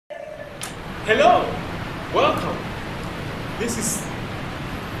Hello, welcome. This is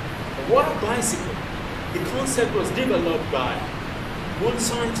a water bicycle. The concept was developed by one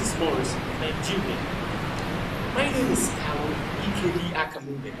scientist, Morris, Nigeria. My name is Karo E.K.D.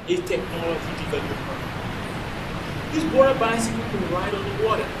 Akamune, a technology developer. This water bicycle can ride on the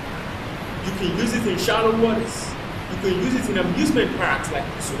water. You can use it in shallow waters. You can use it in amusement parks like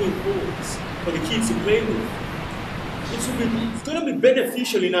swimming pools for the kids to play with. It's going to be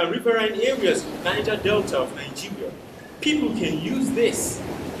beneficial in our riverine areas, Niger Delta of Nigeria. People can use this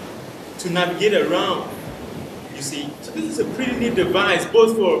to navigate around, you see. So this is a pretty neat device,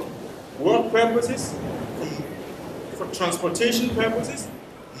 both for work purposes, for transportation purposes,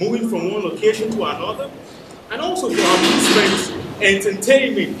 moving from one location to another, and also for amusement,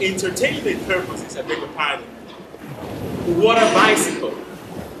 entertainment purposes, I beg your pardon. The water bicycle.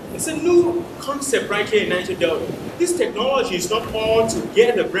 It's a new concept right here in Niger Delta. This technology is not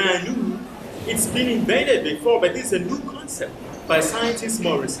altogether brand new. It's been invented before, but this is a new concept by scientist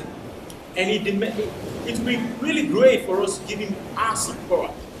Morrison. And it would be really great for us to give him our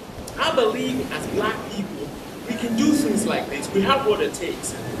support. I believe as black people, we can do things like this. We have what it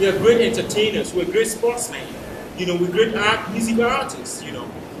takes. We are great entertainers. We're great sportsmen. You know, we're great music artists. You know,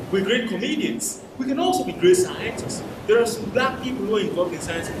 we're great comedians. We can also be great scientists. There are some black people who are involved in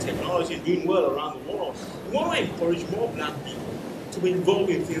science and technology and doing well around the world. We want to encourage more black people to be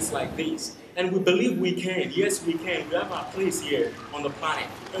involved in things like this. And we believe we can. Yes, we can. We have our place here on the planet.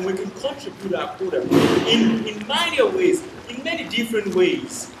 And we can contribute our quota in many ways, in many different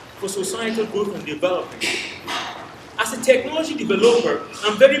ways for societal growth and development. As a technology developer,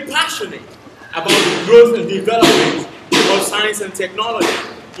 I'm very passionate about the growth and development of science and technology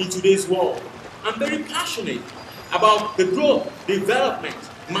in today's world. I'm very passionate about the growth, development,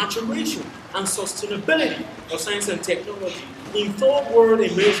 maturation, and sustainability of science and technology in third world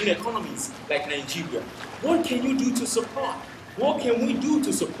emerging economies like Nigeria. What can you do to support? What can we do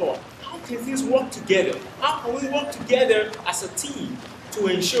to support? How can things work together? How can we work together as a team to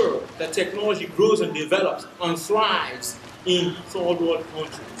ensure that technology grows and develops and thrives in third world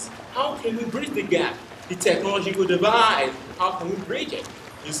countries? How can we bridge the gap, the technological divide? How can we bridge it?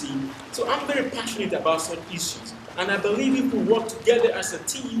 You see, so I'm very passionate about such issues, and I believe if we work together as a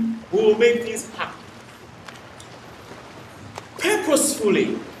team, we will make things happen.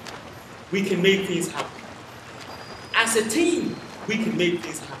 Purposefully, we can make things happen. As a team, we can make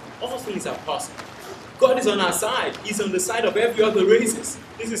things happen. All things are possible. God is on our side. He's on the side of every other races.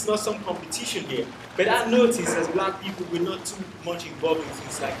 This is not some competition here. But I notice as black people, we're not too much involved in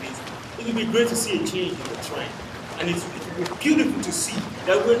things like this. It would be great to see a change in the trend. And it would be beautiful to see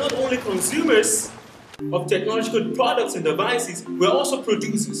that we're not only consumers of technological products and devices, we're also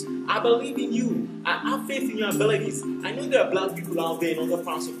producers. I believe in you. I have faith in your abilities. I know there are black people out there in other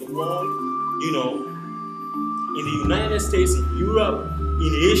parts of the world, you know, in the United States, in Europe,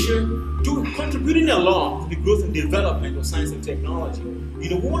 in Asia, contributing a lot to the growth and development of science and technology. You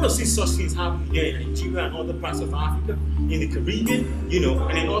know, we want to see such things happen here in Nigeria and other parts of Africa, in the Caribbean, you know,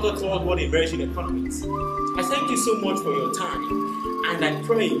 and in other third world emerging economies. I thank you so much for your time, and I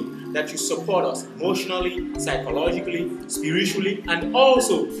pray that you support us emotionally, psychologically, spiritually, and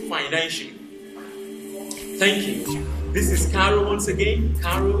also financially. Thank you. This is Karo once again,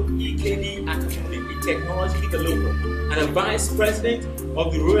 Karo E.K.D. Akamune, a technology developer and a vice president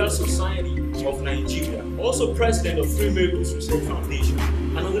of the Royal Society of Nigeria, also president of Free Miracles Research Foundation,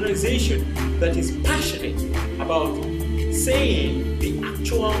 an organization that is passionate about saying the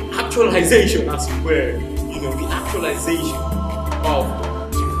actualization, as it were, you know, the actualization of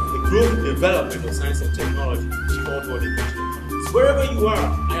the growth and development of science and technology toward what it is. So wherever you are,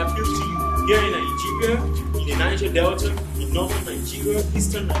 I appeal to you here in Nigeria, in the Niger Delta, in northern Nigeria,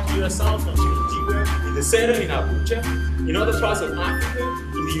 eastern Nigeria, southern Nigeria, in the center, in Abuja, in other parts of Africa,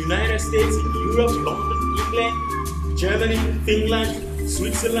 in the United States, in Europe, London, England, Germany, Finland,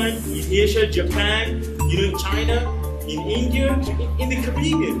 Switzerland, in Asia, Japan, you know, in China, in India, in the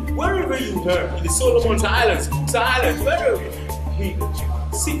Caribbean, wherever you are, in the Solomon Islands, wherever we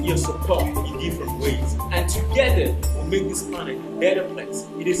seek your support in different ways, and together we'll make this planet a better place.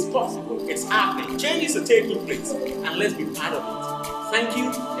 It is possible, it's happening, changes are taking place, and let's be part of it. Thank you,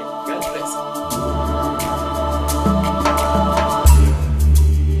 and God bless you.